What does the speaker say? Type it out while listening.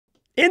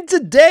In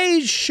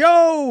today's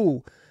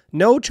show,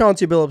 no,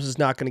 Chauncey Billups is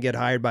not going to get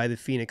hired by the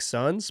Phoenix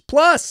Suns.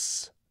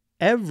 Plus,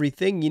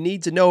 everything you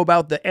need to know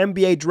about the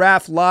NBA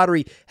draft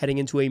lottery heading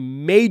into a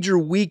major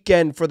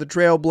weekend for the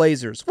Trail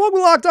Blazers. Welcome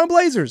to Locked On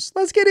Blazers.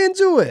 Let's get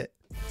into it.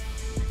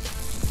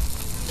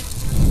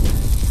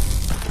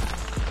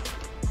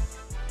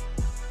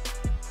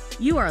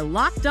 You are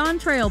Locked On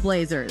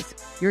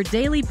Trailblazers, your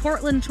daily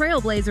Portland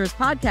Trailblazers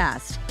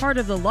podcast, part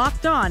of the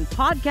Locked On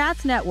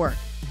Podcast Network.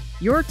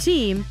 Your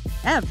team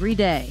every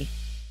day.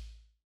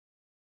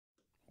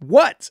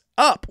 What's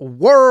up,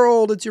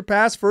 world? It's your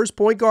past first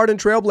point guard and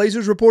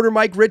Trailblazers reporter,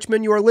 Mike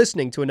Richmond. You are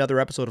listening to another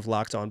episode of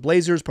Locked On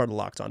Blazers, part of the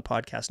Locked On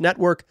Podcast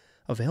Network,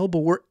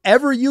 available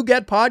wherever you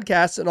get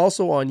podcasts and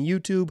also on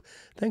YouTube.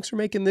 Thanks for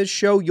making this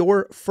show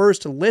your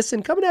first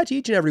listen, coming at you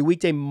each and every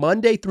weekday,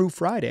 Monday through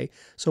Friday.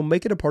 So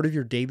make it a part of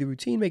your daily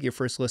routine. Make your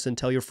first listen.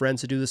 Tell your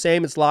friends to do the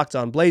same. It's Locked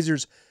On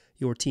Blazers,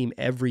 your team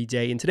every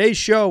day. In today's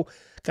show,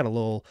 got a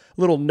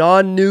little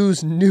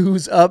non-news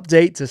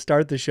update to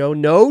start the show.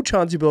 No,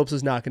 Chauncey Billups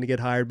is not going to get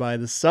hired by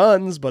the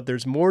Suns, but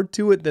there's more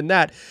to it than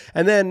that.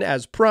 And then,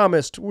 as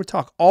promised, we'll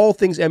talk all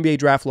things NBA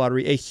draft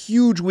lottery, a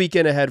huge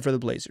weekend ahead for the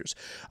Blazers.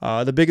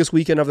 The biggest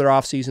weekend of their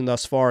offseason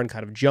thus far, and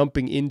kind of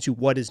jumping into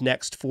what is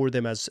next for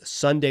them, as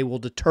Sunday will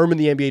determine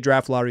the NBA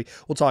draft lottery.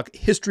 We'll talk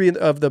history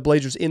of the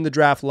Blazers in the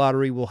draft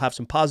lottery. We'll have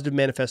some positive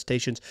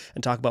manifestations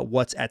and talk about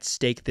what's at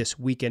stake this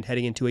weekend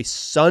heading into a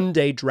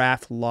Sunday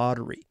draft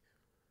lottery.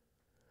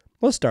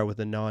 Let's start with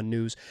the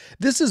non-news.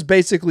 This is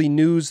basically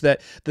news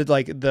that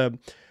like the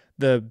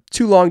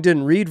too long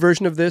didn't read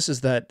version of this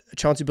is that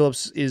Chauncey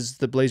Billups is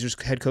the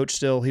Blazers head coach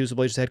still. He was the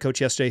Blazers head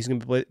coach yesterday. He's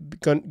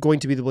going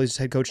to be the Blazers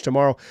head coach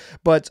tomorrow.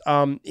 But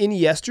in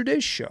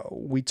yesterday's show,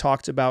 we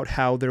talked about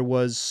how there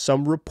was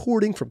some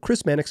reporting from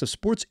Chris Mannix of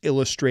Sports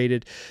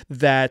Illustrated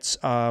that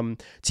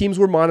teams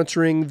were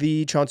monitoring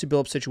the Chauncey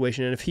Billups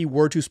situation, and if he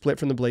were to split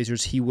from the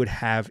Blazers, he would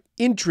have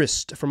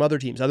interest from other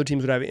teams. Other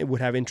teams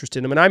would have interest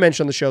in him. And I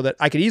mentioned on the show that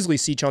I could easily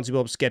see Chauncey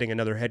Billups getting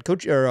another head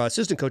coach or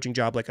assistant coaching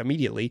job like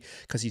immediately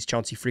because he's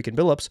Chauncey freaking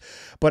Billups,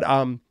 but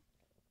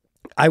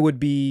I would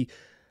be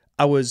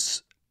a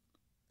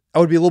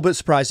little bit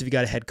surprised if he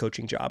got a head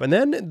coaching job. And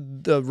then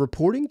the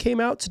reporting came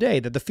out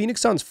today that the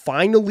Phoenix Suns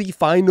finally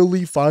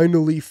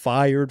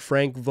fired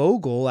Frank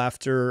Vogel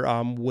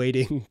after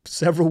waiting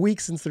several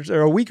weeks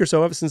or a week or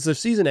so since their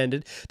season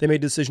ended. They made a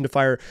decision to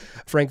fire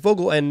Frank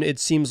Vogel, and it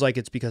seems like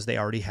it's because they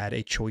already had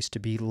a choice to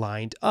be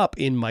lined up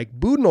in Mike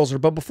Budenholzer.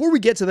 But before we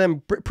get to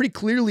them pretty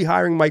clearly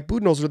hiring Mike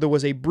Budenholzer, there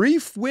was a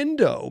brief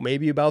window,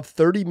 maybe about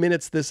 30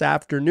 minutes this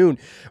afternoon,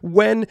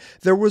 when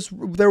there was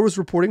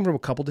reporting from a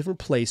couple different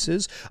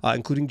places,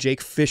 including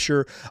Jake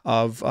Fisher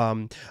of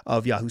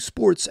Yahoo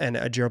Sports and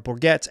Gerald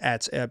Bourget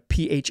at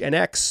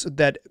PHNX,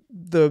 that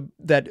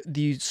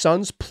the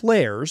Suns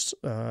players,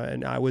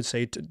 and I would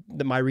say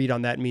that my read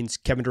on that means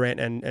Kevin Durant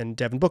and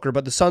Devin Booker,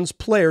 but the Suns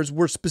players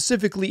were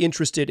specifically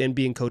interested in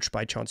being coached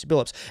by Chauncey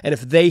Billups. And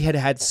if they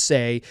had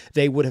say,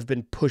 they would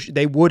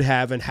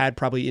have and had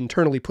probably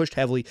internally pushed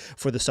heavily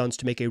for the Suns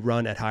to make a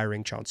run at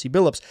hiring Chauncey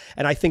Billups.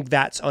 And I think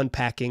that's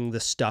unpacking the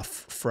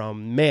stuff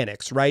from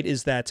Mannix, right?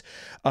 Is that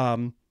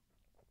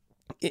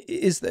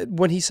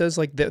when he says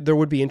like there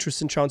would be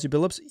interest in Chauncey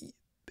Billups,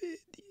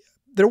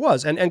 there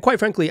was. And quite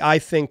frankly, I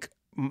think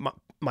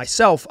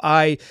myself,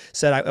 I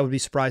said I would be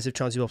surprised if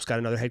Chauncey Billups got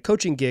another head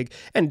coaching gig,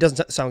 and it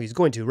doesn't sound like he's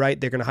going to, right?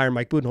 They're going to hire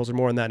Mike Budenholzer,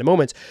 more on that in a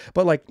moment.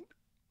 But like,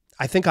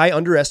 I think I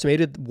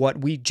underestimated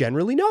what we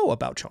generally know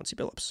about Chauncey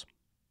Billups.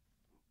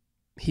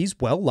 He's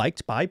well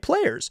liked by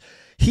players.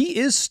 He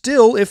is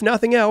still, if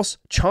nothing else,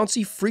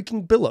 Chauncey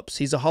freaking Billups.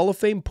 He's a Hall of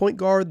Fame point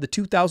guard, the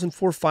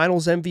 2004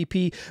 Finals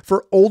MVP.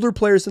 For older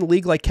players in the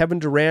league like Kevin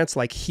Durant,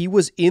 like he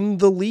was in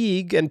the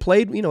league and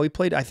played, he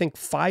played, I think,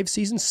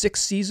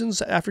 6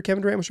 seasons after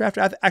Kevin Durant was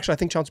drafted. Actually, I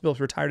think Chauncey Billups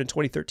retired in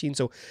 2013,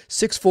 so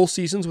 6 full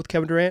seasons with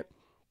Kevin Durant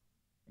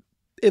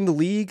in the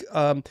league.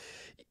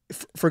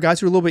 For guys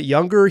who are a little bit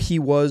younger, he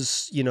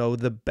was,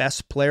 the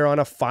best player on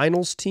a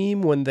finals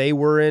team when they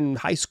were in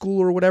high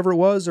school or whatever it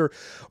was, or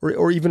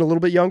even a little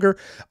bit younger.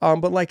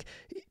 But like,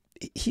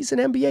 he's an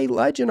NBA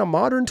legend, a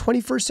modern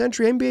 21st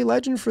century NBA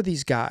legend for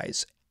these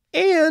guys.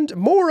 And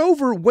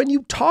moreover, when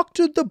you talk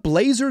to the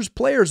Blazers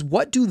players,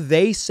 what do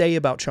they say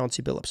about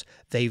Chauncey Billups?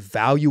 They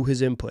value his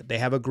input. They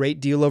have a great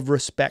deal of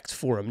respect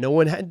for him.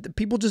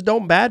 People just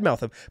don't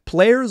badmouth him.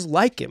 Players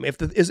like him. If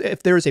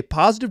there is a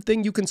positive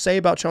thing you can say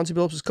about Chauncey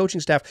Billups'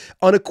 coaching staff,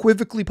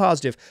 unequivocally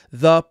positive,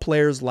 the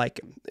players like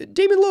him.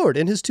 Damian Lillard,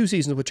 in his 2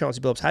 seasons with Chauncey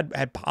Billups,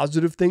 had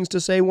positive things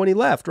to say when he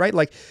left, right?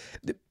 Like,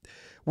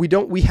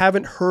 we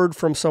haven't heard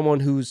from someone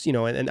who's,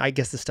 and I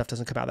guess this stuff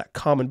doesn't come out that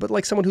common, but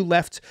like someone who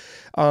left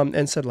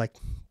and said like,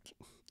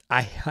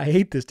 I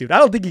hate this dude. I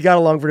don't think he got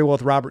along very well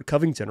with Robert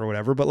Covington or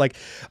whatever, but like,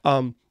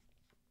 for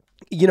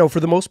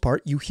the most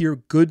part, you hear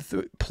good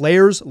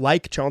players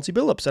like Chauncey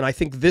Billups. And I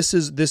think this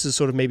is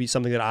sort of maybe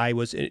something that I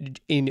was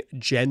in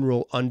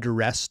general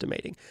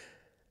underestimating.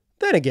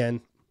 Then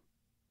again,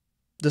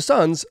 the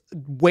Suns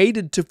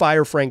waited to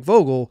fire Frank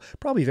Vogel,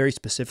 probably very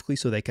specifically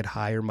so they could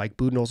hire Mike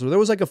Budenholzer. There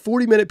was like a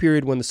 40-minute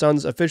period when the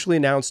Suns officially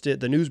announced it.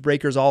 The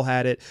newsbreakers all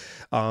had it.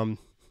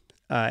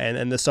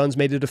 And the Suns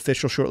made it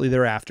official shortly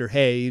thereafter.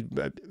 Hey,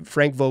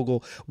 Frank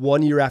Vogel,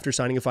 1 year after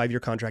signing a 5-year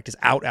contract, is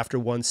out after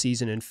one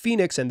season in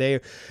Phoenix, and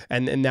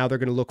now they're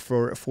going to look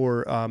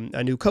for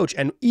a new coach.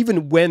 And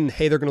even when,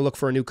 hey, they're going to look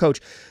for a new coach,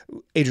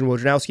 Adrian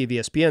Wojnarowski of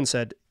ESPN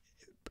said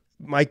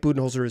Mike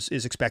Budenholzer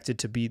is expected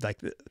to be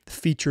like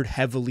featured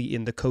heavily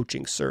in the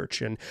coaching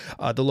search. And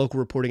the local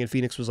reporting in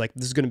Phoenix was like,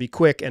 this is going to be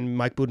quick, and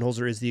Mike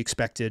Budenholzer is the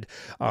expected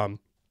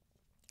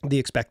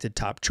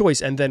top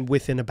choice. And then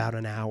within about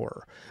an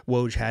hour,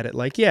 Woj had it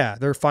like, yeah,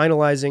 they're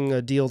finalizing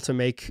a deal to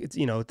make,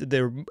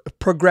 they're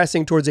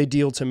progressing towards a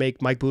deal to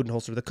make Mike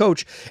Budenholzer the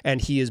coach. And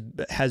he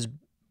has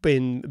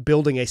been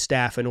building a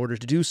staff in order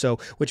to do so,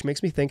 which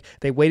makes me think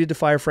they waited to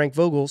fire Frank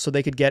Vogel so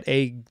they could get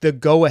the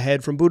go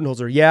ahead from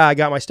Budenholzer. Yeah, I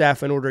got my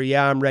staff in order.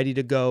 Yeah, I'm ready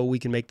to go. We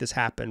can make this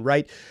happen.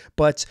 Right.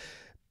 But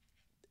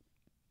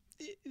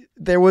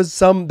there was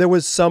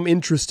some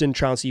interest in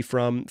Chauncey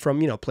from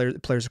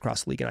players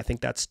across the league, and I think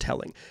that's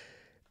telling.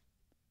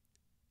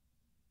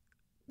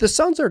 The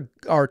Suns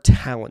are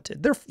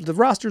talented. The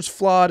roster's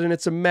flawed and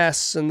it's a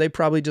mess, and they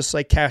probably just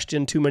like cashed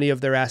in too many of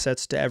their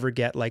assets to ever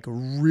get like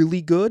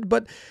really good.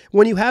 But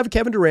when you have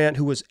Kevin Durant,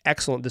 who was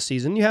excellent this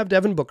season, you have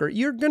Devin Booker,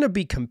 you're going to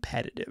be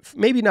competitive.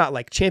 Maybe not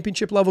like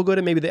championship level good,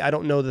 and maybe I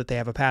don't know that they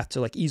have a path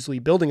to like easily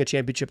building a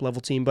championship level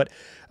team, but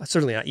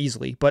certainly not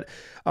easily. But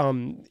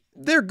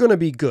they're going to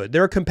be good.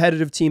 They're a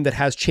competitive team that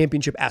has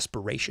championship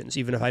aspirations,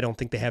 even if I don't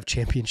think they have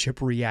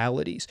championship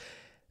realities.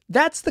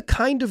 That's the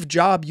kind of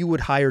job you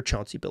would hire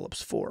Chauncey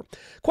Billups for.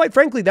 Quite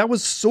frankly, that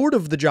was sort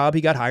of the job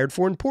he got hired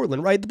for in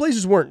Portland, right? The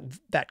Blazers weren't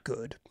that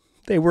good.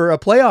 They were a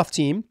playoff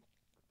team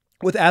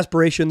with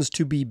aspirations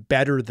to be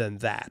better than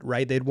that,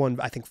 right? They'd won,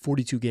 I think,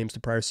 42 games the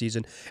prior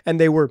season, and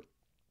they were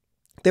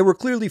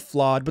clearly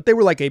flawed, but they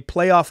were like a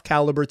playoff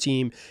caliber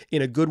team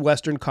in a good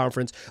Western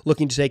Conference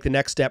looking to take the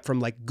next step from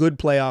like good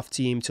playoff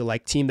team to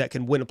like team that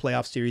can win a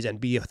playoff series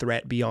and be a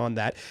threat beyond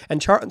that.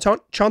 And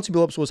Chauncey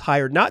Billups was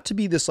hired not to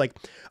be this like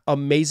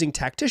amazing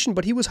tactician,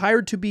 but he was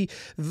hired to be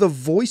the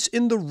voice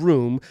in the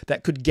room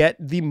that could get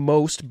the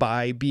most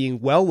by being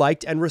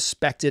well-liked and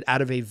respected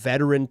out of a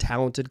veteran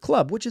talented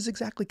club, which is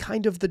exactly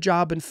kind of the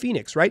job in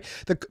Phoenix, right?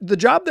 The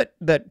job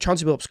that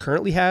Chauncey Billups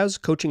currently has,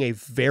 coaching a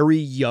very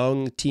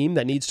young team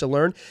that needs to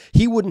learn,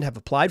 he wouldn't have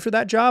applied for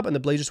that job, and the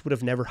Blazers would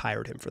have never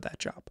hired him for that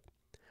job.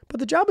 But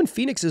the job in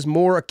Phoenix is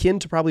more akin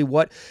to probably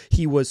what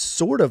he was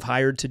sort of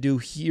hired to do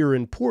here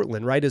in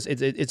Portland, right?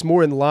 It's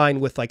more in line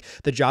with like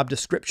the job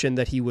description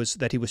that he was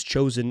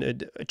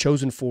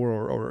chosen for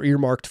or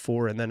earmarked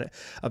for, and then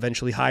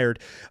eventually hired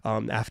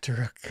after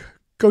a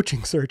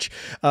coaching search.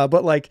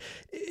 But like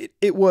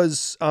it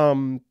was.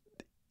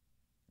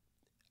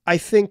 I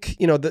think,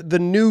 the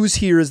news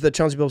here is that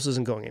Chauncey Billups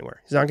isn't going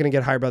anywhere. He's not going to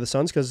get hired by the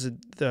Suns because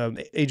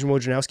Adrian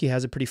Wojnarowski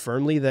has it pretty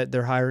firmly that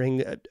they're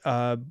hiring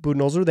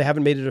Budenholzer. They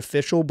haven't made it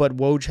official, but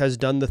Woj has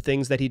done the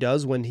things that he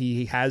does when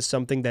he has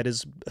something that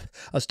is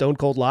a stone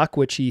cold lock,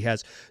 which he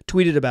has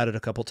tweeted about it a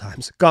couple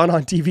times, gone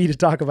on TV to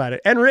talk about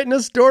it, and written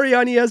a story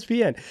on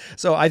ESPN.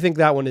 So I think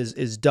that one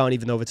is done,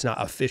 even though it's not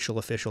official.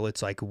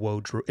 It's like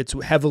Woj, it's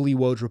heavily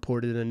Woj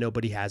reported, and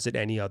nobody has it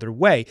any other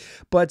way.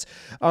 But,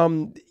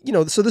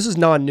 so this is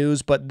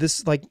non-news, but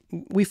this, like,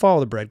 we follow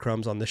the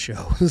breadcrumbs on the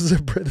show. This is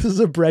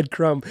a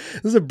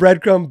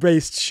breadcrumb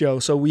based show.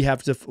 So we're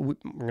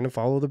going to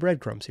follow the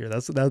breadcrumbs here.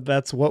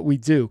 That's what we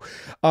do.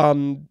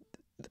 Chauncey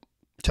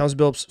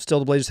Billups, still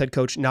the Blazers head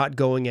coach, not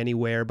going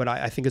anywhere, but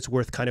I think it's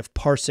worth kind of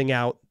parsing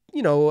out,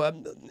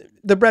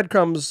 the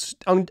breadcrumbs,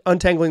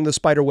 untangling the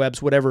spider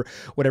webs, whatever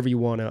you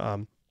want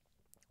to,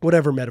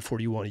 whatever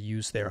metaphor you want to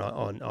use there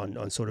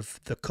on sort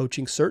of the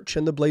coaching search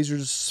and the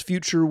Blazers'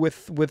 future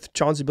with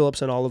Chauncey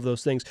Billups and all of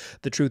those things.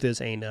 The truth is,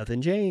 ain't nothing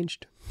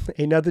changed.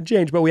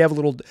 But we have a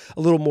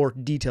little more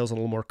details and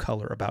a little more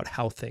color about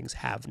how things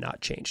have not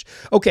changed.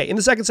 Okay, in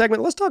the second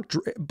segment, let's talk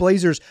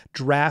Blazers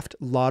draft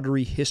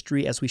lottery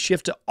history as we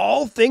shift to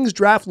all things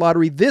draft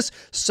lottery this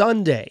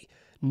Sunday,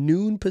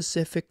 noon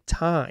Pacific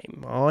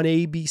time on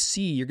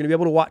ABC. You're going to be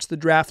able to watch the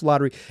draft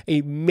lottery,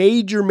 a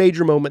major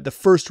moment. The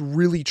first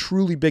really,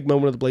 truly big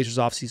moment of the Blazers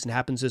offseason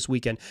happens this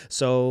weekend.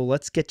 So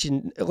let's get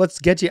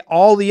you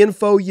all the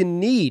info you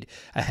need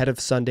ahead of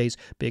Sunday's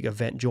big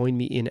event. Join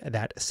me in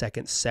that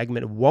second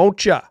segment,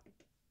 won't ya?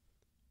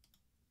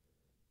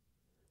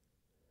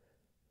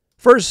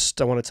 First,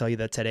 I want to tell you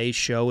that today's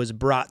show is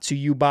brought to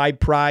you by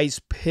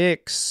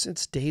PrizePicks.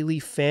 It's daily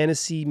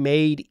fantasy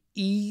made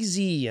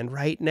easy. And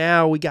right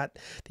now we got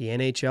the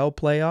NHL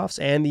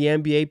playoffs and the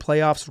NBA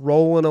playoffs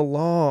rolling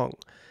along.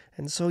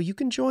 And so you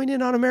can join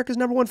in on America's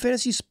 #1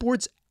 fantasy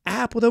sports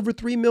app with over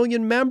 3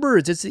 million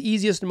members. It's the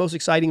easiest and most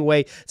exciting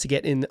way to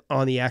get in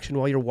on the action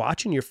while you're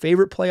watching your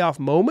favorite playoff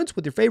moments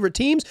with your favorite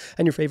teams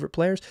and your favorite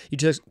players. You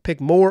just pick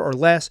more or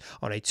less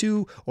on a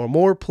 2 or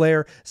more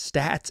player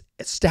stat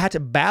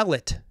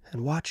ballot.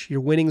 and watch your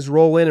winnings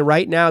roll in. And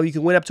right now, you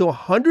can win up to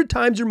 100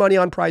 times your money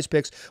on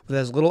PrizePicks with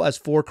as little as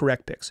 4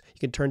 correct picks. You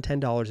can turn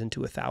 $10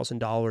 into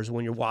 $1,000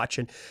 when you're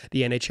watching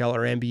the NHL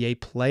or NBA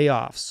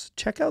playoffs.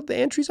 Check out the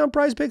entries on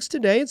PrizePicks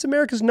today. It's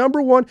America's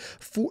 #1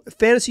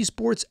 fantasy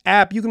sports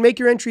app. You can make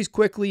your entries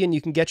quickly, and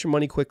you can get your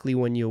money quickly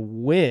when you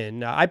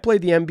win. I play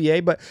the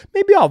NBA, but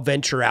maybe I'll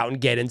venture out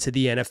and get into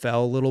the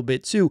NFL a little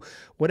bit too.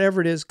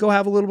 Whatever it is, go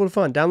have a little bit of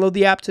fun. Download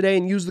the app today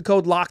and use the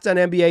code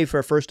LOCKEDONNBA for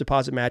a first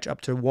deposit match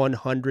up to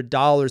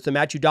 $100. To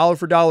match you dollar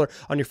for dollar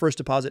on your first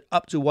deposit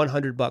up to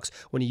 $100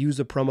 when you use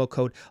the promo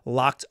code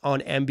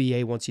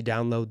LOCKEDONNBA once you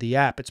download the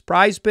app. It's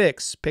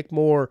PrizePicks. Pick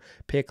more,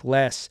 pick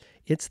less.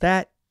 It's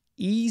that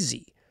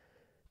easy.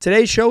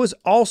 Today's show is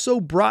also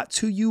brought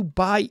to you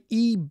by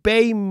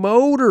eBay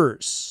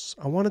Motors.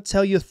 I want to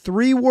tell you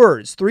 3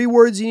 words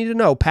you need to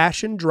know: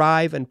 passion,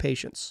 drive, and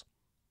patience.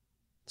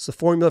 It's the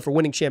formula for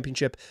winning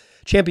championships.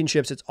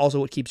 It's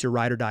also what keeps your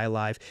ride or die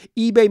alive.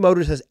 eBay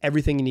Motors has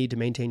everything you need to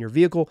maintain your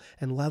vehicle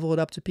and level it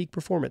up to peak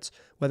performance.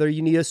 Whether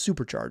you need a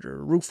supercharger,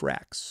 roof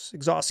racks,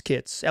 exhaust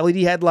kits,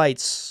 LED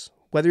headlights,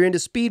 whether you're into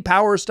speed,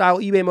 power, or style,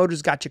 eBay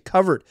Motors got you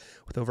covered.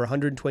 With over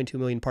 122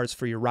 million parts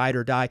for your ride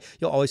or die,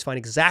 you'll always find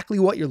exactly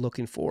what you're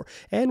looking for.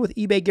 And with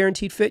eBay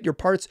Guaranteed Fit, your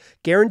parts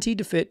guaranteed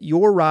to fit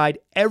your ride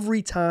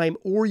every time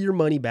or your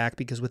money back,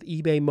 because with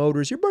eBay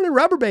Motors, you're burning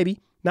rubber, baby,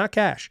 not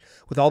cash.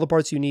 With all the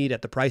parts you need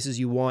at the prices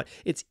you want,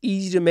 it's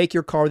easy to make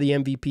your car the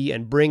MVP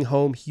and bring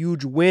home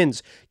huge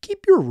wins.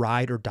 Keep your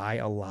ride or die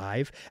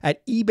alive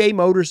at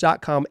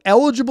ebaymotors.com.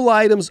 Eligible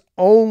items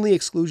only,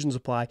 exclusions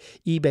apply.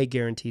 eBay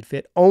Guaranteed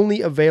Fit,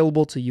 only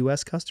available to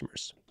U.S.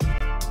 customers.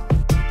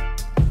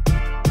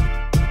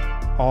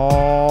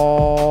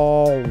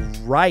 All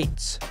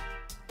right.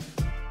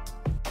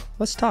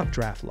 Let's talk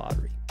draft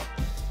lottery.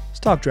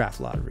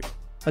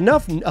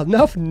 Enough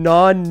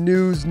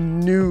non-news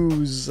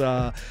news.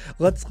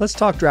 Let's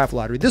talk draft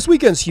lottery. This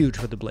weekend's huge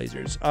for the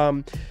Blazers.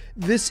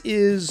 This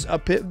is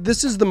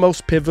the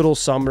most pivotal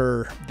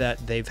summer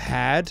that they've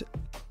had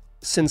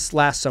since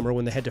last summer,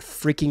 when they had to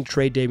freaking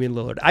trade Damian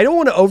Lillard. I don't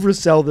want to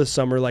oversell this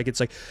summer like it's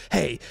like,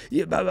 hey,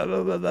 blah, blah,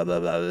 blah, blah, blah,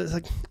 blah. It's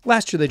like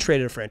last year they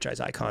traded a franchise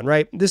icon,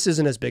 right? This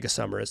isn't as big a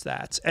summer as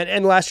that.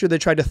 And last year they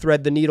tried to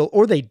thread the needle,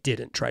 or they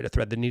didn't try to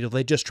thread the needle.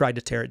 They just tried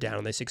to tear it down,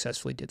 and they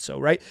successfully did so,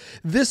 right?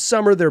 This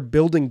summer they're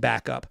building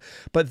back up,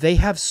 but they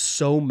have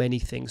so many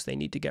things they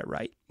need to get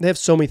right.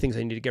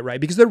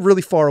 Because they're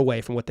really far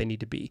away from what they need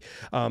to be.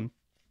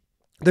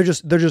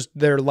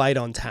 They're light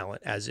on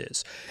talent as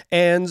is.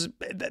 And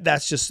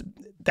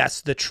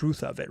that's the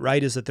truth of it,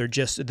 right? Is that they're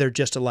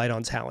just a light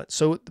on talent.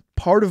 So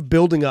part of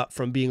building up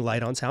from being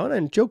light on talent,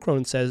 and Joe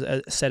Cronin said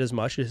as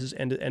much at his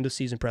end of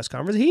season press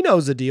conference, he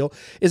knows the deal,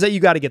 is that you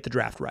got to get the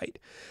draft right.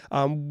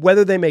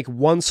 Whether they make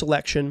 1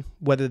 selection,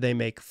 whether they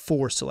make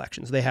 4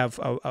 selections, they have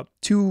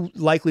 2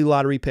 likely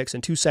lottery picks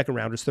and 2 second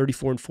rounders,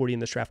 34 and 40 in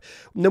this draft.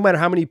 No matter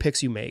how many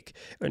picks you make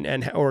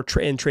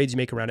and trades you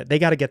make around it, they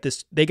got to get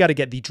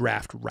the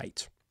draft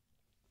right.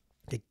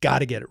 They got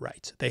to get it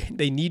right.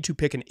 They need to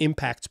pick an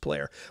impact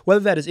player,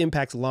 whether that is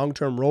impact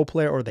long-term role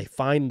player, or they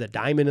find the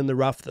diamond in the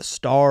rough, the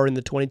star in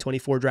the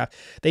 2024 draft.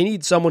 They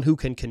need someone who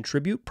can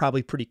contribute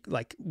probably pretty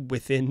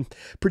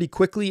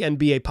quickly and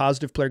be a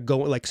positive player,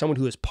 like someone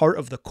who is part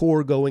of the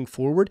core going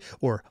forward,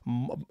 or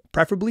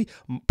probably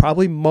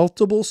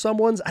multiple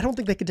someones. I don't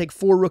think they could take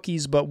 4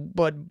 rookies, but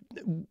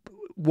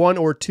 1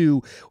 or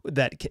 2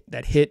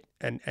 that hit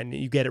and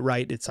you get it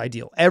right. It's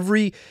ideal.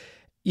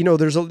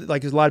 There's a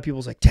lot of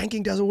people's like,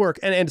 tanking doesn't work,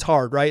 and it's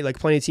hard, right? Like,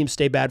 plenty of teams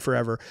stay bad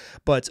forever,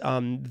 but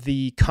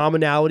the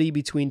commonality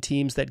between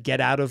teams that get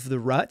out of the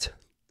rut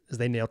is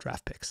they nail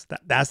draft picks.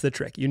 That's the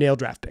trick. You nail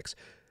draft picks.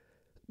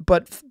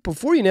 But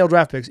before you nail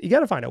draft picks, you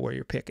got to find out where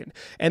you're picking.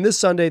 And this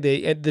Sunday,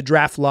 the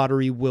draft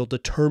lottery will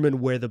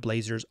determine where the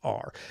Blazers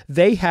are.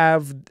 They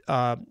have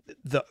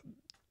the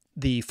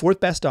 4th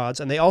best odds,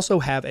 and they also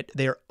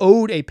they are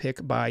owed a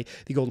pick by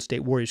the Golden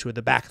State Warriors, who are at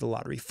the back of the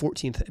lottery,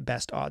 14th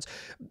best odds.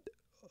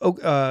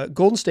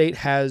 Golden State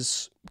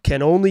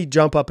can only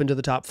jump up into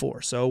the top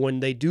 4. So when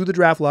they do the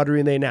draft lottery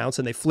and they announce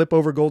and they flip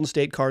over Golden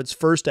State cards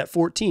first at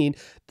 14,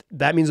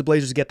 that means the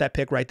Blazers get that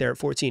pick right there at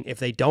 14. If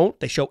they don't,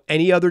 they show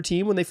any other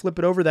team when they flip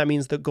it over, that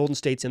means that Golden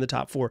State's in the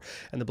top 4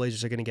 and the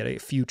Blazers are going to get a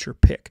future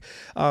pick.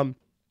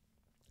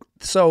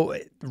 So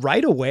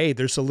right away,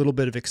 there's a little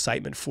bit of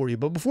excitement for you.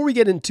 But before we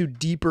get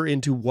deeper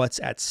into what's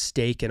at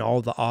stake and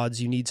all the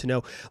odds you need to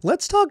know,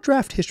 let's talk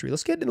draft history.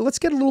 Let's get a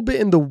little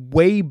bit in the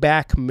way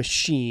back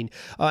machine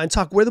and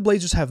talk where the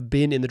Blazers have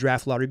been in the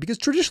draft lottery, because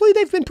traditionally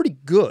they've been pretty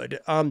good.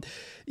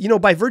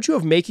 By virtue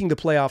of making the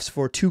playoffs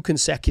for 2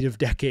 consecutive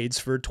decades,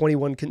 for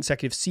 21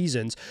 consecutive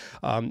seasons,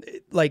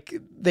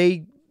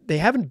 they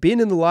haven't been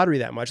in the lottery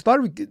that much.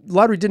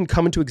 Lottery didn't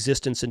come into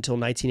existence until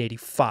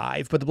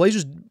 1985, but the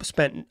Blazers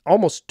spent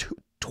almost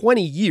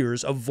 20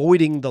 years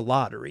avoiding the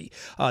lottery.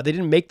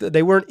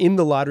 They weren't in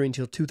the lottery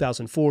until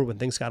 2004, when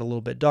things got a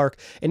little bit dark.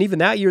 And even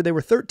that year, they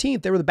were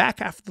 13th. They were the back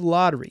half of the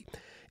lottery.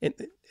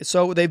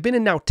 So they've been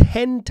in now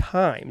 10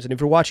 times. And if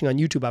you're watching on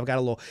YouTube, I've got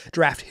a little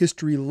draft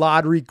history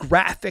lottery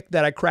graphic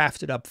that I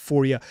crafted up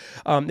for you.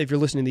 If you're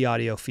listening to the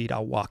audio feed,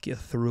 I'll walk you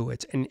through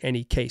it in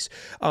any case.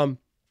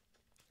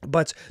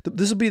 But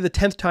this will be the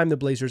 10th time the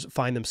Blazers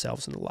find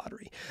themselves in the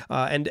lottery.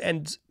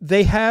 And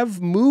they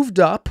have moved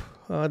up.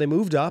 They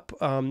moved up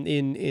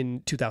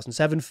in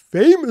 2007,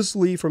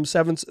 famously from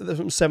seventh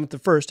to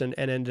first, and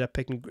ended up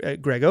picking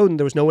Greg Oden.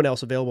 There was no one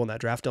else available in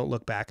that draft. Don't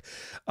look back.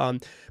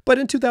 But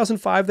in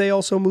 2005, they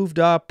also moved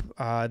up.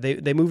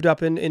 They moved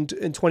up in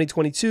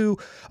 2022,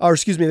 or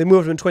excuse me, they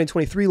moved up in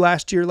 2023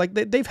 last year. Like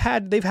they've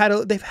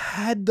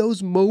had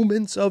those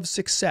moments of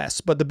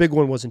success, but the big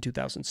one was in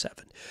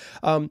 2007.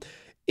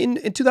 In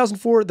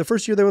 2004, the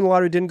first year they won the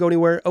lottery, didn't go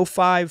anywhere.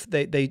 2005,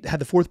 they had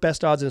the fourth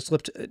best odds and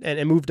slipped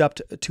and moved up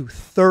to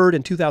third.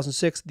 In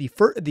 2006,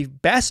 the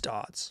best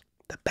odds,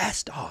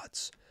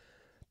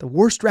 the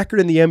worst record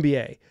in the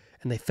NBA,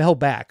 and they fell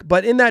back.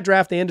 But in that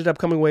draft, they ended up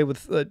coming away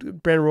with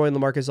Brandon Roy and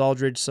LaMarcus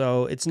Aldridge,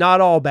 so it's not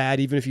all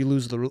bad. Even if you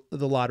lose the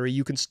lottery,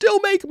 you can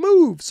still make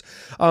moves.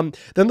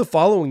 Then the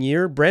following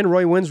year, Brandon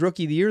Roy wins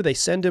Rookie of the Year. They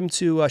send him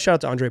to, shout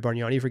out to Andre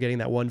Bargnani for getting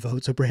that one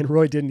vote, so Brandon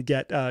Roy didn't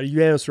get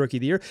unanimous Rookie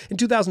of the Year. In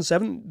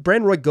 2007,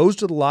 Brandon Roy goes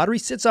to the lottery,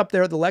 sits up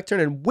there at the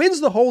lectern, and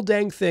wins the whole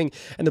dang thing,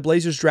 and the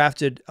Blazers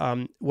drafted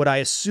what I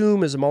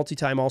assume is a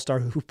multi-time All-Star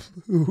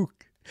who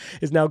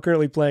is now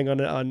currently playing on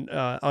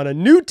a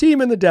new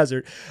team in the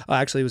desert.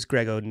 Actually, it was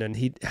Greg Oden, and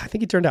I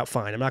think he turned out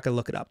fine. I'm not going to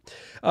look it up.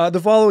 The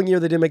following year,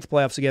 they didn't make the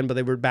playoffs again, but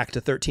they were back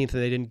to 13th,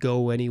 and they didn't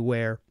go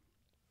anywhere.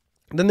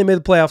 Then they made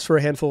the playoffs for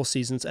a handful of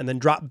seasons, and then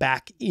dropped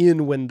back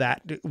in when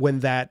that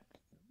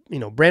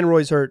Brandon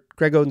Roy's hurt,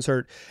 Greg Oden's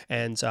hurt,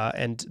 and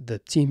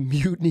the team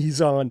mutinies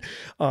on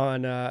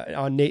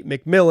Nate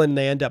McMillan.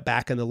 They end up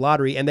back in the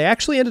lottery, and they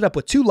actually ended up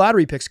with 2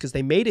 lottery picks because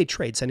they made a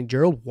trade sending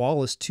Gerald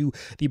Wallace to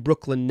the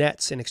Brooklyn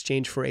Nets in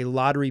exchange for a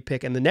lottery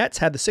pick. And the Nets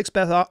had the sixth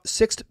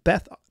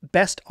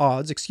best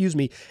odds,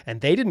 and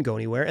they didn't go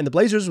anywhere. And the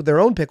Blazers, with their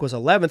own pick, was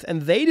 11th,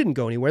 and they didn't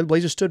go anywhere. The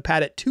Blazers stood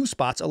pat at 2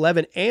 spots,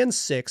 11 and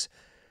 6.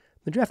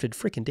 They drafted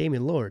freaking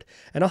Damian Lillard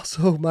and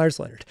also Myers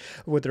Leonard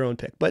with their own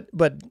pick. But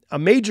a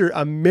major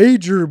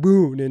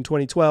boon in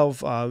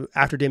 2012.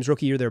 After Dame's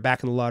rookie year, they were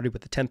back in the lottery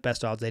with the 10th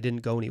best odds. They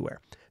didn't go anywhere.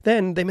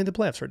 Then they made the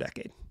playoffs for a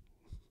decade.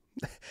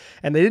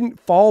 And they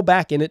didn't fall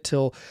back in it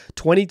till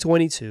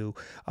 2022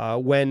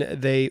 when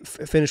they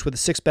finished with the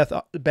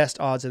 6th best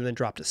odds and then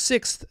dropped to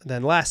 6th.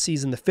 Then last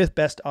season, the 5th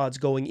best odds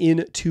going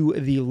into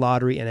the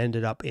lottery and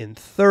ended up in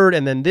 3rd.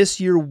 And then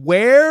this year,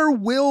 where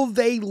will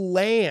they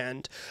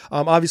land?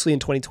 Obviously in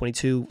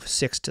 2022,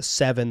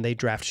 6-7, they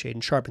draft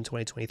Shaedon Sharpe. In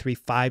 2023,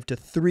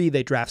 5-3,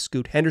 they draft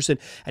Scoot Henderson.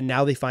 And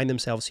now they find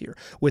themselves here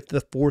with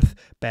the 4th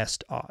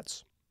best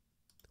odds.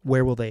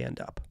 Where will they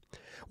end up?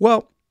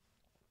 Well,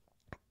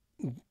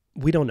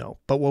 we don't know,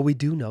 but what we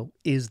do know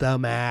is the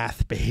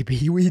math,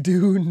 baby. We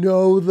do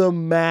know the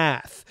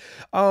math.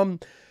 The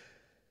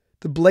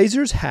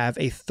Blazers have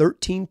a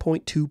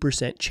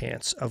 13.2%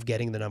 chance of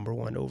getting the number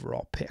 1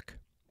 overall pick.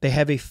 They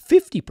have a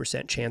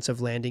 50% chance of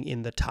landing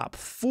in the top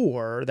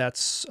 4.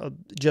 That's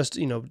just,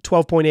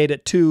 12.8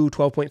 at 2,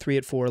 12.3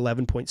 at 4,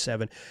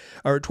 11.7,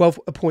 or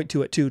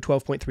 12.2 at 2,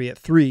 12.3 at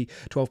 3,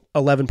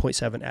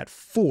 11.7 at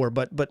 4.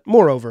 But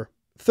moreover,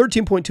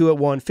 13.2 at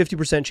 1,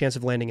 50% chance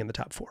of landing in the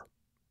top 4.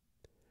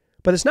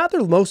 But it's not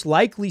their most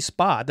likely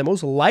spot. The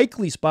most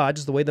likely spot,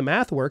 just the way the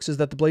math works, is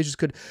that the Blazers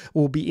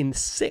will be in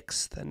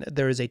 6th. And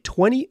there is a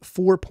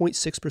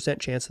 24.6%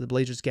 chance that the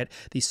Blazers get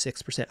the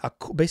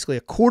 6%. Basically,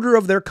 a quarter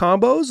of their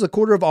combos, a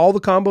quarter of all the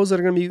combos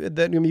that are going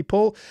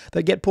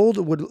to get pulled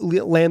would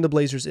land the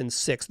Blazers in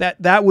 6th.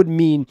 That would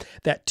mean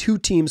that 2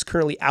 teams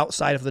currently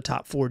outside of the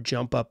top 4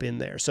 jump up in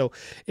there. So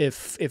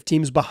if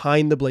teams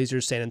behind the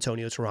Blazers, San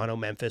Antonio, Toronto,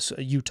 Memphis,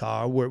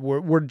 Utah,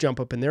 were to jump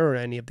up in there, or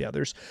any of the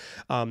others,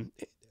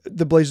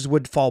 the Blazers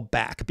would fall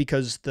back,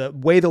 because the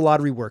way the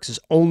lottery works is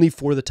only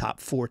for the top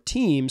 4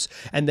 teams,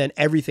 and then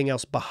everything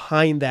else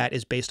behind that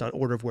is based on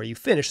order of where you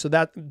finish. So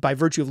that, by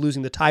virtue of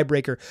losing the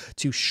tiebreaker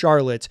to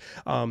Charlotte,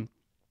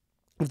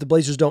 if the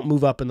Blazers don't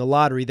move up in the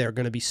lottery, their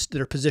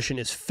position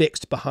is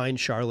fixed behind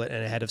Charlotte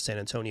and ahead of San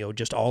Antonio,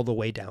 just all the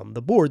way down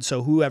the board.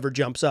 So whoever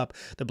jumps up,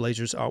 the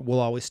Blazers will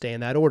always stay in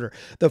that order.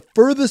 The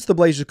furthest the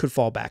Blazers could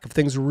fall back, if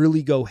things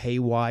really go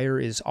haywire,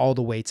 is all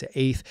the way to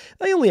 8th.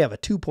 They only have a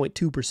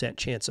 2.2%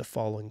 chance of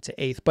falling to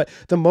 8th, but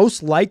the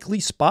most likely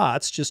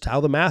spots, just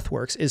how the math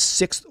works, is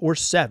 6th or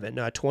 7.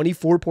 A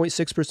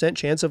 24.6%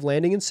 chance of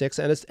landing in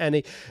 6th and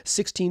a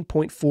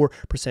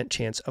 16.4%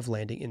 chance of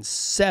landing in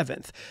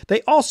 7th.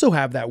 They also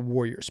have that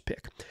Warriors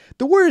pick.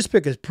 The Warriors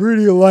pick is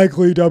pretty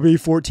likely to be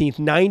 14th.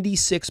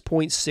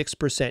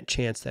 96.6%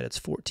 chance that it's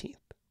 14th.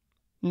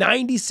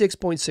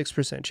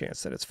 96.6%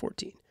 chance that it's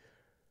 14th.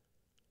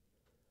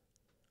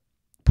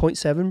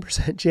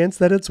 0.7% chance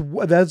that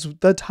that's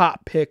the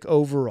top pick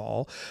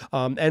overall,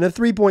 and a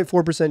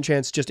 3.4%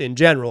 chance just in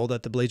general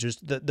that the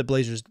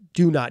Blazers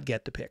do not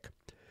get the pick.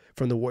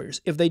 from the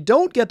Warriors. If they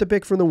don't get the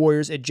pick from the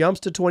Warriors, it jumps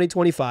to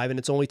 2025 and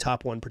it's only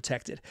top 1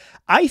 protected.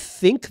 I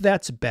think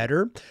that's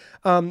better.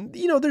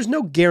 There's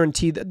no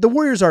guarantee that the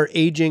Warriors are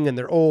aging and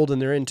they're old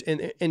and they're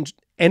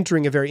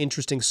entering a very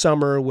interesting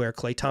summer where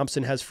Klay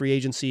Thompson has free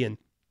agency and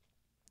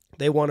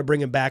they want to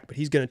bring him back, but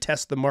he's going to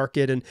test the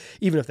market. And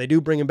even if they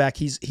do bring him back,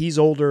 he's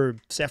older.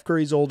 Steph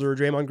Curry's older.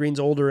 Draymond Green's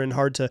older and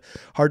hard to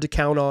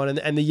count on.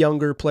 And the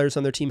younger players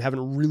on their team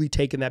haven't really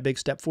taken that big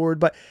step forward.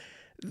 But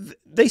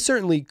they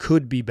certainly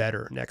could be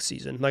better next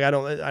season. Like I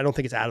don't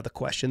think it's out of the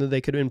question that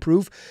they could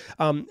improve.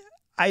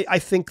 I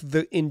think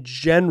in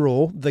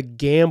general, the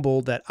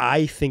gamble that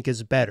I think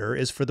is better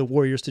is for the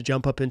Warriors to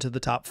jump up into the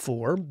top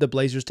 4, the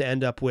Blazers to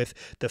end up with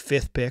the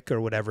 5th pick or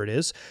whatever it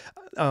is.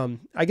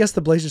 I guess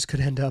the Blazers could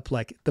end up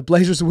like the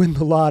Blazers win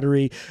the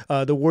lottery,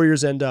 the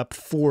Warriors end up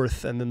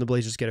 4th, and then the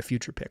Blazers get a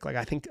future pick. Like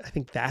I think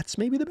that's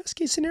maybe the best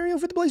case scenario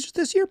for the Blazers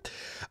this year.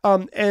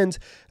 And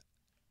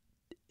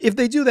if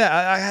they do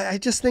that, I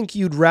just think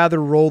you'd rather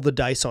roll the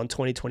dice on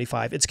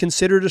 2025. It's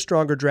considered a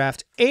stronger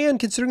draft, and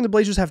considering the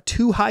Blazers have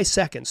 2 high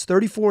seconds,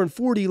 34 and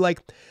 40,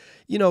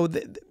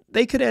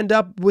 they could end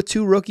up with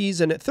 2 rookies,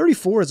 and at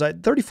 34 is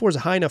a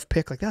high enough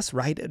pick. Like that's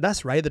right at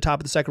the top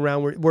of the second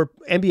round where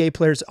NBA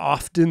players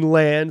often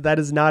land. That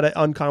is not an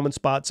uncommon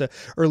spot. So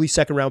early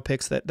second round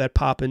picks that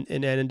pop and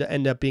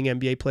end up being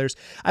NBA players.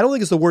 I don't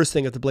think it's the worst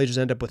thing if the Blazers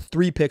end up with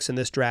 3 picks in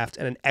this draft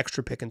and an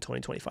extra pick in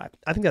 2025.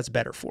 I think that's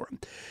better for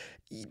them.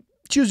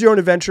 Choose your own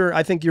adventure.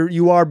 I think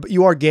you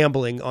are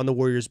gambling on the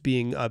Warriors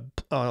being a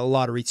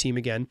lottery team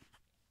again.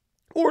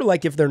 Or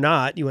like if they're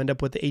not, you end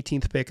up with the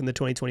 18th pick in the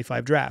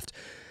 2025 draft.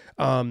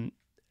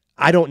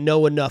 I don't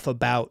know enough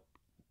about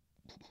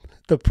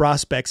the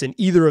prospects in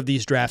either of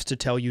these drafts to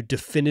tell you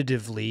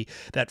definitively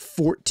that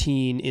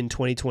 14 in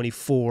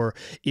 2024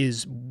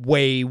 is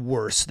way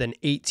worse than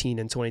 18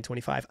 in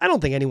 2025. I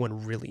don't think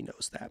anyone really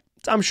knows that.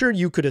 I'm sure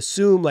you could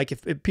assume, like,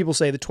 if people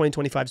say the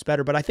 2025 is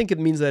better, but I think it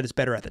means that it's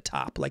better at the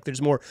top. Like,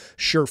 there's more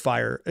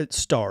surefire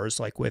stars,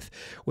 like with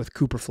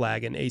Cooper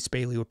Flagg and Ace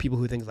Bailey, or people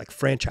who think like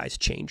franchise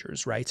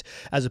changers, right?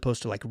 As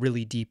opposed to like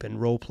really deep in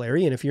role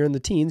playery. And if you're in the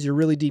teens, you're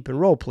really deep in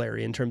role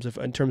playery in terms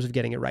of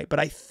getting it right. But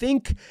I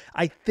think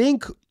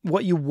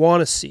what you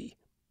want to see,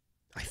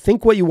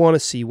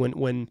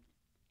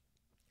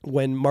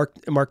 when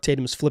Mark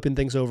Tatum's flipping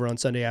things over on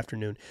Sunday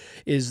afternoon,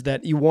 is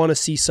that you want to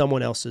see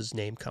someone else's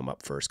name come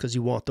up first because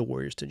you want the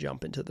Warriors to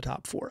jump into the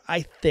top 4.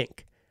 I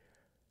think.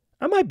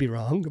 I might be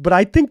wrong, but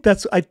I think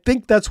that's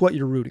what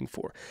you're rooting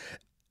for.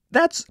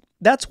 That's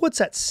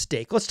what's at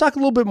stake. Let's talk a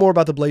little bit more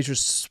about the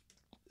Blazers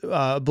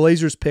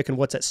pick and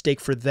what's at stake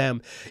for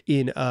them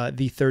in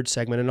the third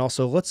segment. And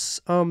also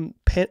let's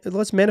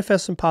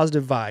manifest some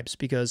positive vibes,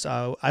 because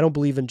I don't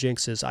believe in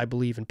jinxes. I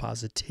believe in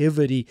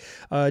positivity.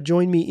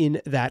 Join me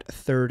in that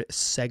third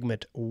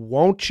segment,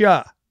 won't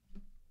ya?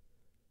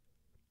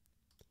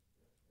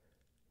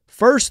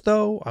 First,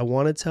 though, I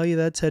want to tell you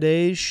that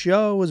today's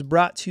show is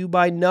brought to you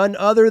by none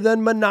other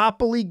than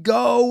Monopoly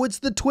Go. It's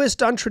the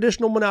twist on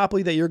traditional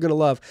Monopoly that you're going to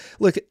love.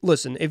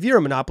 Listen, if you're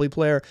a Monopoly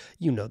player,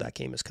 you know that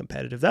game is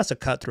competitive. That's a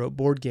cutthroat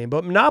board game.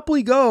 But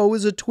Monopoly Go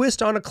is a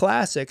twist on a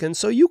classic. And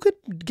so you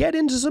could get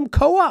into some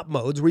co-op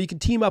modes where you can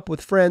team up with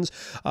friends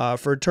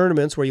for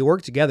tournaments where you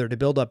work together to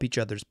build up each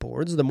other's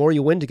boards. The more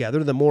you win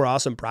together, the more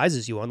awesome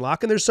prizes you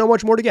unlock. And there's so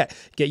much more to get.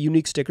 Get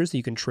unique stickers that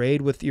you can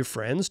trade with your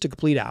friends to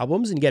complete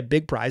albums, and get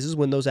big prizes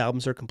when those albums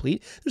are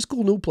complete. There's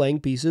cool new playing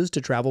pieces to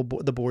travel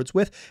the boards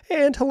with,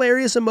 and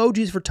hilarious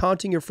emojis for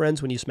taunting your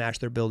friends when you smash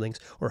their buildings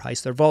or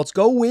heist their vaults.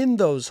 Go win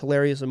those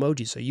hilarious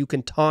emojis so you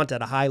can taunt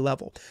at a high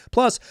level.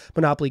 Plus,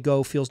 Monopoly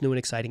Go feels new and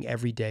exciting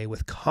every day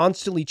with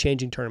constantly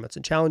changing tournaments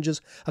and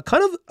challenges. A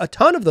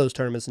ton of those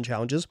tournaments and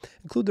challenges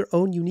include their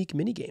own unique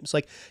mini games,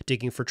 like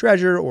digging for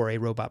treasure or a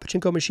robot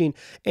pachinko machine.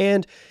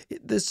 And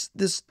there's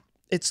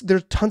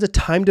tons of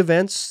timed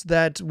events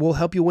that will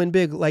help you win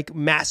big, like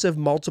massive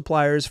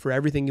multipliers for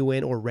everything you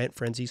win or rent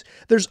frenzies.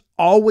 There's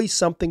always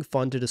something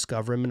fun to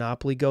discover in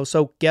Monopoly Go,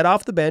 so get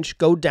off the bench,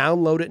 go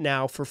download it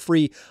now for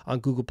free on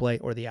Google Play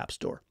or the App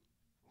Store.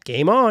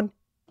 Game on.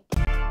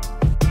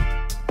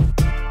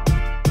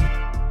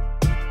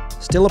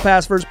 Still a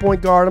pass first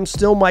point guard. I'm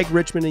still Mike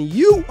Richmond, and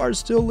you are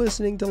still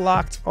listening to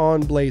Locked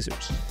On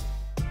Blazers.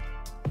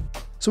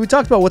 So we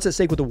talked about what's at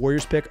stake with the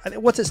Warriors pick.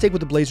 What's at stake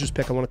with the Blazers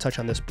pick? I want to touch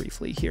on this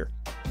briefly here.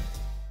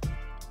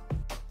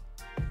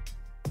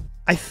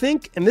 I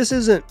think, and this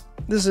isn't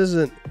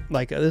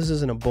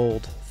a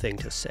bold thing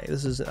to say.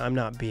 I'm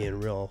not being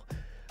real.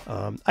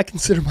 I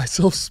consider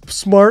myself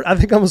smart. I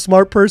think I'm a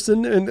smart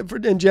person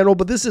in general,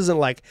 but this isn't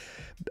like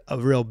a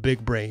real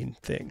big brain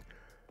thing.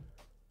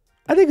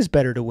 I think it's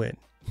better to win.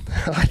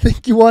 I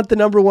think you want the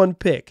number 1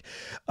 pick.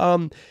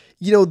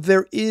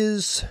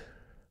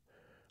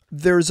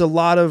 There's a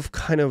lot of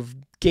kind of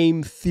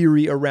game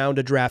theory around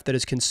a draft that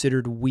is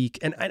considered weak.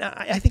 And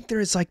I think there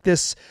is like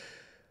this,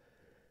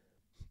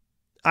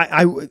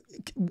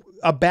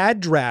 a bad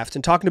draft,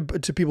 and talking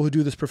to people who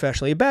do this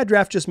professionally, a bad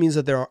draft just means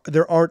that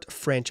there aren't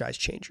franchise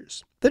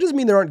changers. That doesn't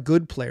mean there aren't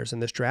good players in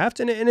this draft.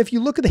 And if you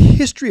look at the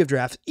history of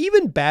drafts,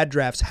 even bad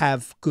drafts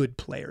have good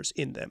players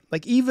in them.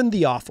 Like even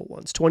the awful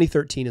ones.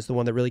 2013 is the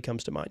one that really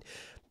comes to mind.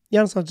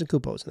 Giannis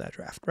Antetokounmpo was in that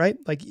draft, right?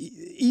 Like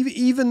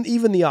even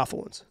the awful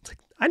ones. It's like,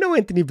 I know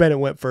Anthony Bennett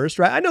went first,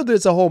 right? I know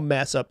there's a whole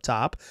mess up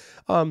top.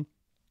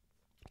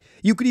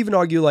 You could even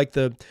argue like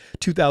the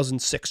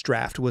 2006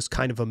 draft was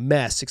kind of a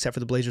mess, except for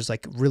the Blazers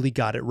like really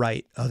got it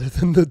right, other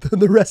than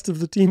the rest of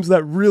the teams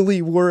that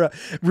really were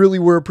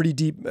pretty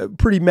deep,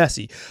 pretty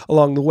messy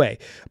along the way.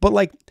 But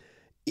like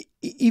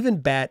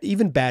even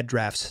bad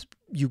drafts,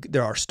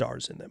 there are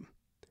stars in them.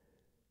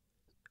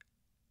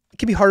 It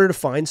can be harder to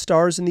find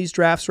stars in these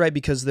drafts, right?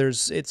 Because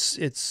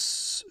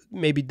it's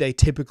maybe they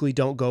typically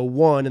don't go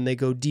one and they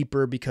go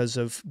deeper because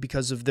of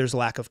there's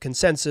lack of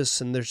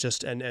consensus, and there's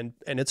just and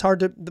it's hard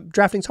to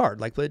drafting's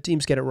hard. Like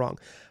teams get it wrong.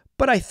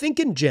 But I think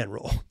in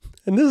general,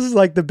 and this is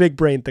like the big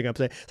brain thing I'm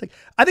saying, it's like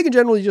I think in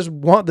general you just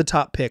want the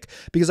top pick,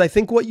 because I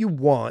think what you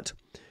want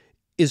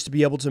is to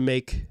be able to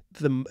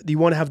you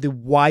want to have the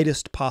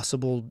widest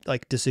possible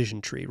like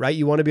decision tree, right?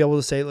 You want to be able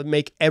to say,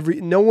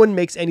 no one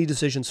makes any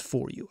decisions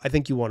for you. I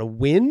think you want to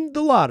win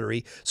the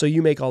lottery, so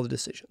you make all the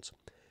decisions.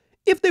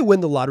 If they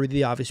win the lottery,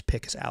 the obvious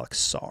pick is Alex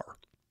Sarr.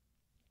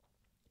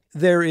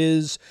 There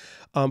is,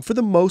 for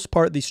the most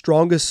part, the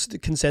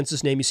strongest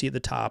consensus name you see at the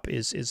top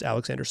is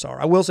Alexander Sarr.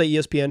 I will say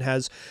ESPN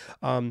has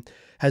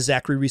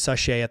Zachary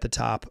Risache at the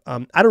top. I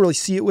don't really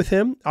see it with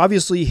him.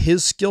 Obviously,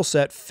 his skill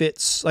set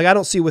fits. Like I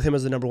don't see it with him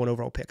as the number one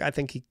overall pick. I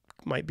think he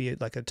might be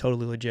like a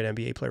totally legit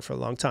NBA player for a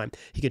long time.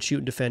 He could shoot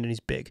and defend, and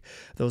he's big.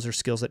 Those are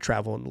skills that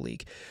travel in the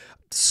league.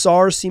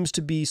 Sarr seems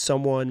to be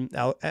someone,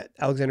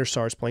 Alexander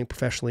Sarr is playing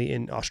professionally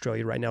in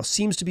Australia right now,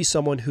 seems to be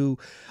someone who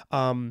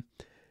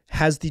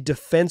has the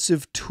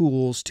defensive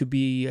tools to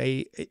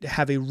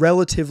have a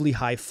relatively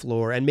high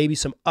floor and maybe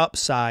some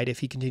upside if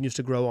he continues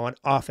to grow on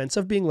offense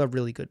of being a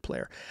really good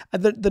player.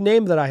 The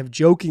name that I have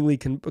jokingly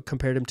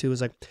compared him to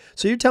is like,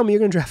 so you're telling me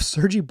you're going to draft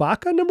Serge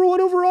Ibaka number one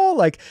overall?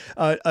 Like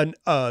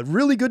a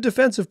really good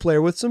defensive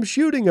player with some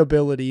shooting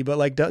ability, but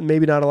like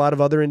maybe not a lot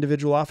of other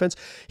individual offense.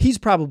 He's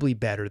probably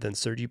better than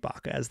Serge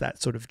Ibaka as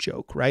that sort of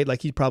joke, right?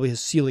 Like his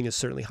ceiling is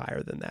certainly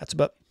higher than that.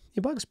 But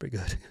Ibaka's pretty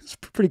good. He's a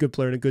pretty good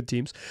player in good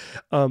teams.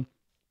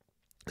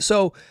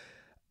 So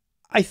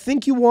I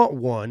think you want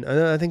one,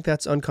 and I think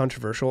that's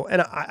uncontroversial,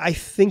 and I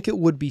think it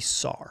would be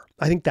Sarr.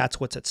 I think that's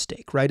what's at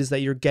stake, right? Is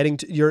that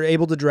you're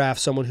able to draft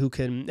someone who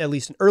can, at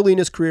least early in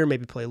his career,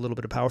 maybe play a little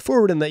bit of power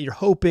forward, and that you're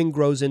hoping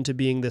grows into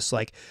being this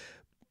like,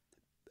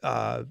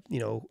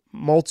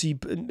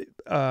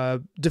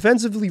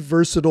 defensively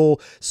versatile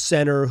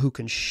center who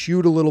can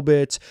shoot a little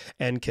bit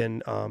and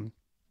can,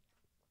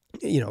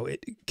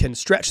 it can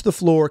stretch the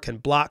floor, can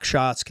block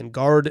shots, can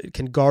guard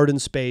in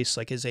space,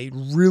 like is a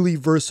really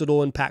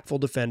versatile, impactful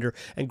defender,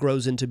 and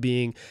grows into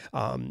being,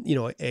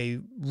 a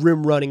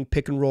rim running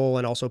pick and roll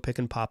and also pick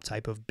and pop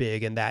type of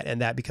big, and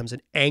that becomes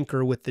an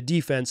anchor with the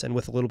defense and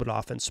with a little bit of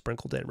offense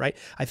sprinkled in, right?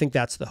 I think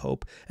that's the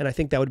hope, and I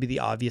think that would be the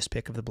obvious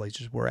pick if the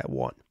Blazers were at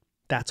one.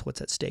 That's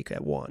what's at stake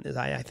at one. Is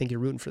I think you're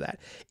rooting for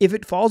that. If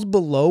it falls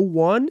below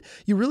one,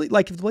 you really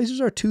like if the Blazers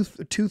are two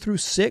through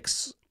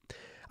 6.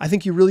 I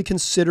think you really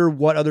consider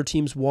what other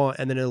teams want,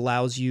 and then it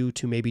allows you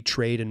to maybe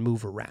trade and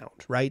move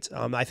around, right?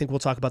 I think we'll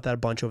talk about that a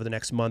bunch over the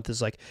next month,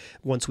 is like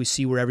once we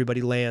see where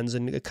everybody lands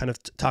and kind of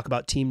talk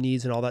about team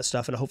needs and all that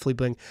stuff, and hopefully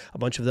bring a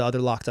bunch of the other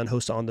Locked On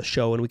hosts on the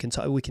show, and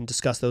we can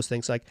discuss those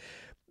things. Like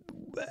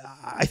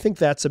I think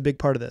that's a big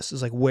part of this,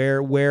 is like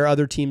where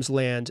other teams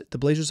land. The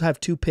Blazers have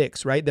 2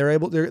 picks, right?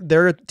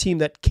 They're a team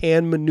that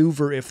can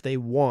maneuver if they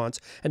want,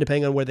 and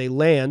depending on where they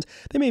land,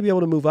 they may be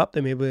able to move up,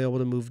 they may be able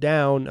to move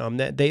down.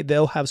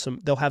 They'll have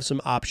some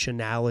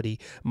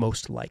optionality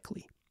most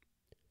likely.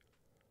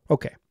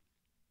 Okay,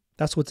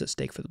 that's what's at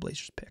stake for the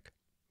Blazers pick.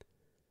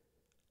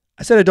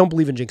 I said I don't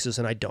believe in jinxes,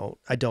 and I don't.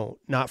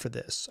 Not for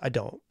this. I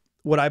don't.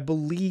 What I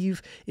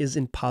believe is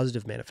in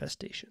positive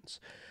manifestations.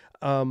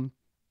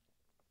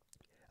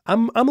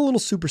 I'm a little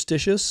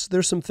superstitious.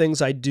 There's some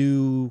things I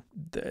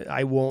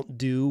won't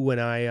do when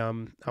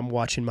I'm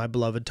watching my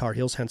beloved Tar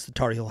Heels, hence the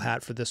Tar Heel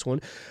hat for this one.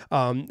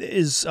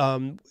 There's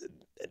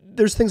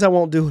things I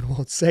won't do and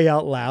won't say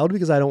out loud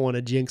because I don't want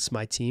to jinx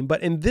my team.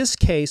 But in this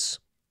case,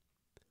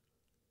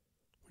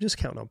 we're just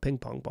counting on ping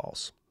pong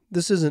balls.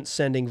 This isn't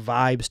sending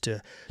vibes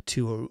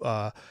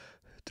to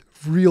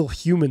real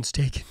humans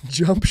taking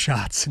jump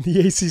shots in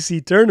the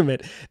ACC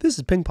tournament. This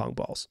is ping pong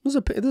balls. This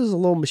is a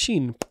little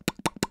machine.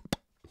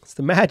 It's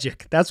the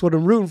magic. That's what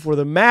I'm rooting for.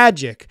 The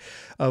magic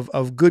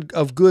of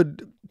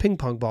good ping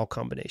pong ball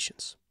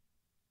combinations.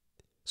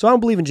 So I don't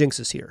believe in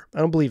jinxes here. I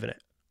don't believe in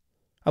it.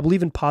 I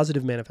believe in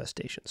positive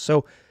manifestations.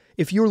 So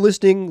if you're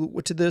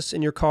listening to this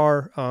in your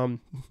car,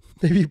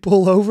 maybe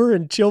pull over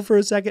and chill for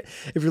a second.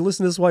 If you're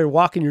listening to this while you're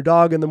walking your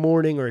dog in the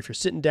morning, or if you're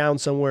sitting down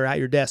somewhere at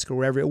your desk or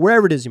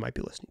wherever it is you might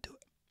be listening to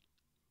it,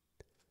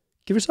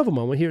 give yourself a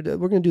moment here.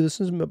 We're going to do this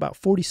in about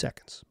 40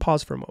 seconds.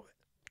 Pause for a moment.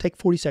 Take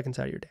 40 seconds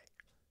out of your day.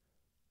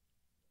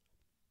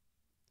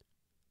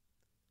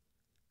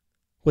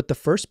 With the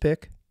first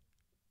pick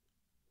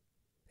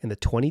in the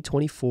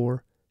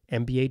 2024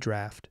 NBA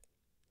draft,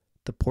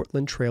 the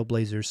Portland Trail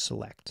Blazers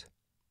select.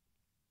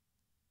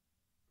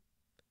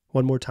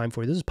 One more time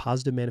for you. This is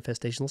positive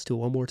manifestation. Let's do it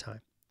one more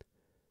time.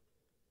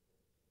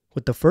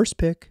 With the first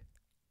pick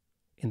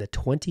in the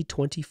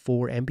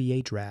 2024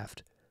 NBA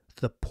draft,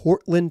 the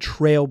Portland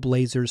Trail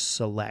Blazers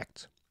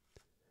select.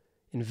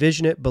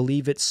 Envision it,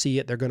 believe it, see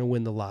it. They're going to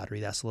win the lottery.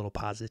 That's a little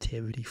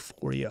positivity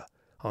for you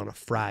on a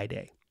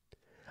Friday.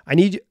 I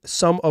need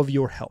some of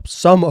your help,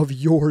 some of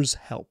yours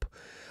help.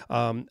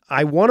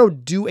 I want to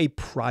do a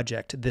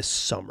project this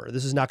summer.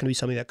 This is not going to be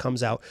something that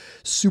comes out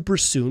super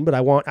soon, but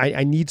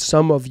I need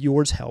some of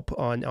yours help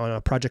on a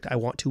project I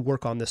want to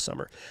work on this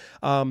summer.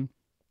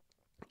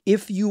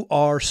 If you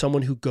are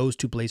someone who goes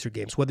to Blazer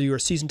games, whether you're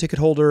a season ticket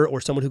holder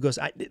or someone who goes,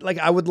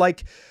 I would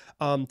like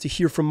to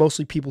hear from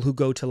mostly people who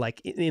go to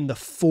like in the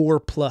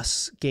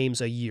 4+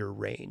 games a year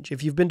range.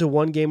 If you've been to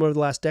one game over the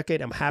last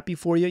decade, I'm happy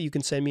for you. You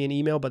can send me an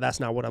email, but that's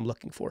not what I'm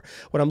looking for.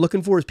 What I'm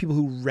looking for is people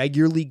who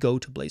regularly go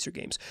to Blazer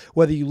games.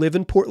 Whether you live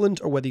in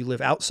Portland or whether you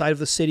live outside of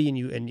the city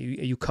and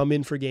you come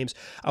in for games,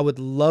 I would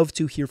love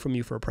to hear from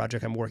you for a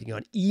project I'm working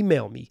on.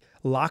 Email me,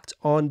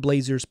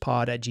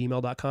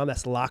 lockedonblazerspod@gmail.com.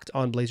 That's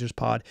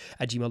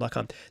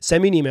lockedonblazerspod@gmail.com.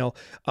 Send me an email,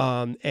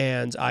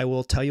 and I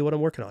will tell you what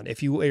I'm working on.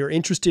 If you are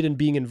interested in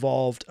being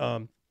involved,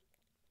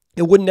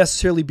 it wouldn't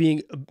necessarily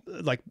being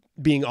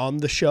on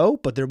the show,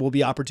 but there will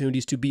be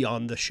opportunities to be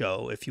on the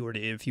show if you were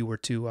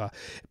to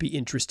be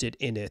interested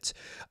in it.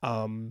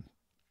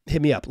 Hit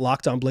me up,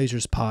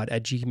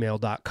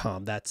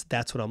 lockedonblazerspod@gmail.com.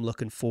 That's what I'm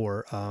looking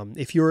for.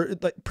 If you're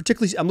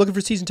particularly, I'm looking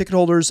for season ticket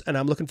holders, and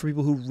I'm looking for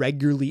people who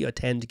regularly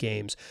attend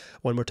games.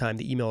 One more time,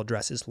 the email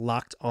address is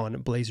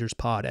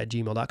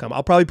lockedonblazerspod@gmail.com.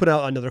 I'll probably put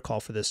out another call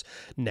for this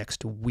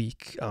next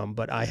week,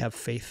 but I have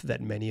faith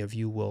that many of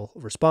you will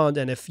respond.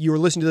 And if you're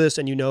listening to this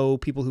and you know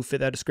people who fit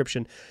that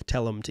description,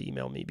 tell them to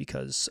email me,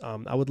 because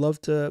I would love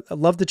to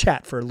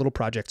chat for a little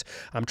project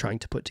I'm trying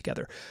to put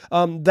together.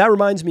 That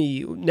reminds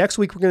me, next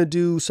week we're going to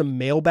do some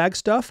mailbag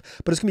stuff,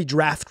 but it's going to be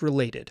draft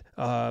related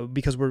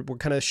because we're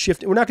kind of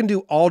shifting. We're not going to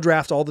do all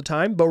draft all the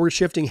time, but we're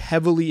shifting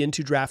heavily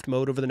into draft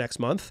mode over the next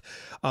month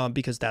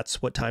because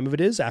that's what time of it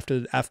is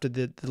after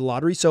the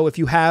lottery. So if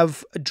you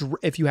have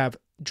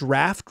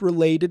draft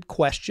related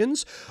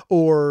questions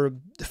or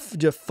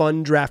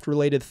fun draft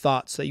related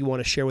thoughts that you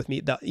want to share with me,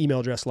 the email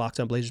address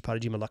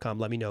lockedonblazerspod@gmail.com.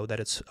 Let me know that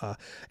it's a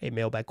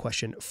mailbag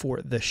question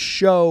for the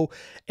show.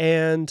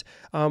 And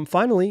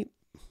finally,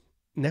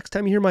 next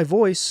time you hear my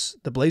voice,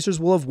 the Blazers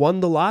will have won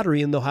the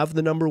lottery and they'll have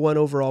the number 1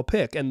 overall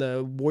pick, and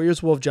the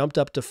Warriors will have jumped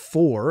up to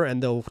 4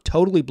 and they'll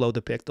totally blow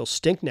the pick. They'll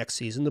stink next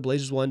season. The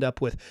Blazers will end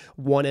up with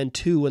 1 and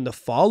 2 in the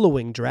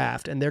following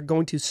draft, and they're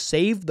going to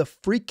save the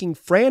freaking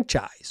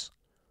franchise.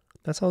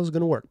 That's how it's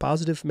going to work.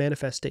 Positive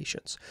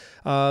manifestations.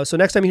 So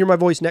next time you hear my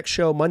voice, next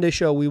show, Monday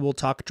show, we will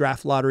talk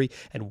draft lottery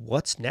and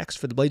what's next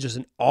for the Blazers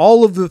and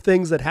all of the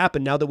things that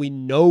happen now that we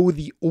know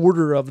the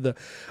order of the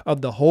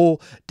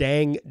whole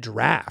dang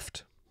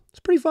draft. It's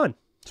pretty fun.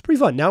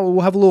 Now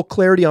we'll have a little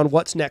clarity on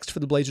what's next for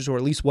the Blazers, or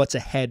at least what's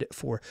ahead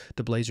for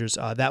the Blazers.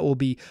 That will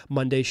be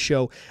Monday's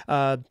show.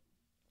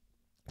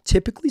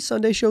 Typically,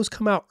 Sunday shows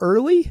come out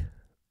early.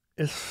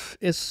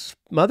 It's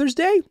Mother's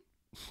Day.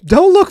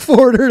 Don't look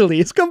for it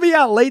early. It's going to be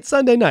out late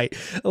Sunday night.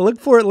 Look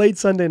for it late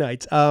Sunday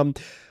night.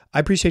 I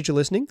appreciate you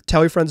listening.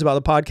 Tell your friends about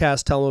the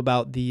podcast. Tell them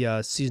about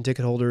the season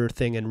ticket holder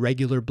thing and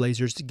regular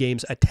Blazers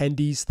games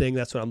attendees thing.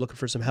 That's what I'm looking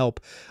for, some help.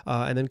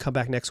 And then come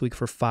back next week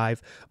for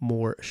 5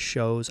 more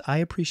shows. I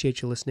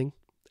appreciate you listening.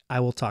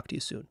 I will talk to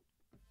you soon.